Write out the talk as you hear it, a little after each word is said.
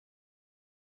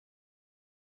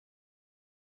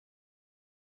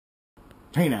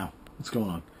Hey now, what's going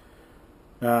on?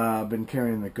 I've been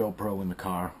carrying the GoPro in the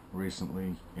car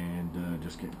recently and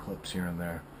just getting clips here and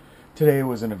there. Today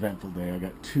was an eventful day. I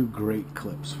got two great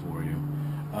clips for you.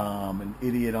 An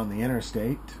idiot on the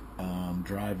interstate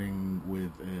driving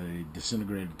with a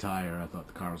disintegrated tire. I thought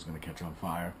the car was going to catch on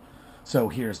fire. So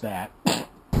here's that. I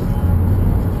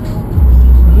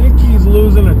think he's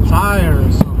losing a tire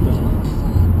or something.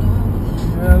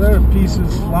 Yeah, there are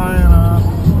pieces flying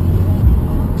off.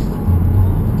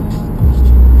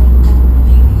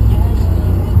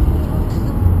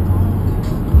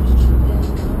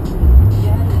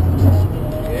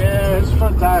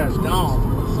 Front tire's gone.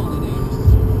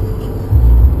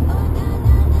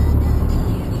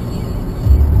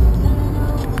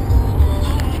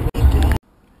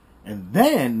 And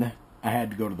then I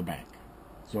had to go to the bank.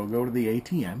 So I go to the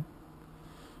ATM,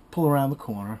 pull around the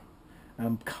corner.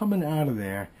 I'm coming out of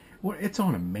there. Well, it's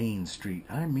on a main street.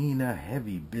 I mean a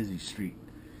heavy, busy street.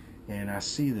 And I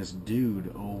see this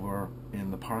dude over in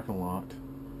the parking lot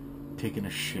taking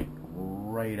a shit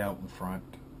right out in front.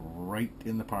 Right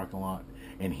in the parking lot,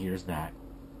 and here's that.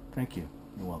 Thank you.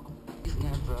 You're welcome.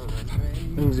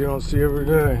 Things you don't see every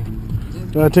day.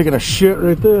 Guy taking a shit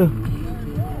right there.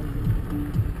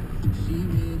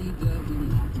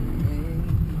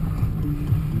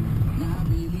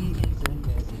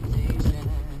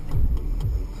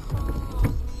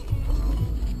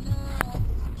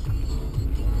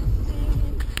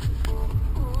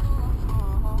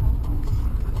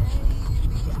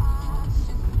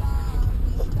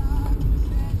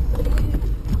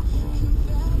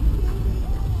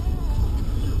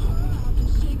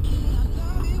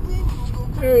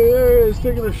 Hey, he's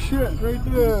taking a shit right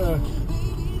there.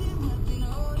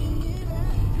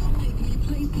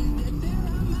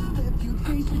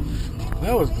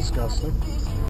 That was disgusting.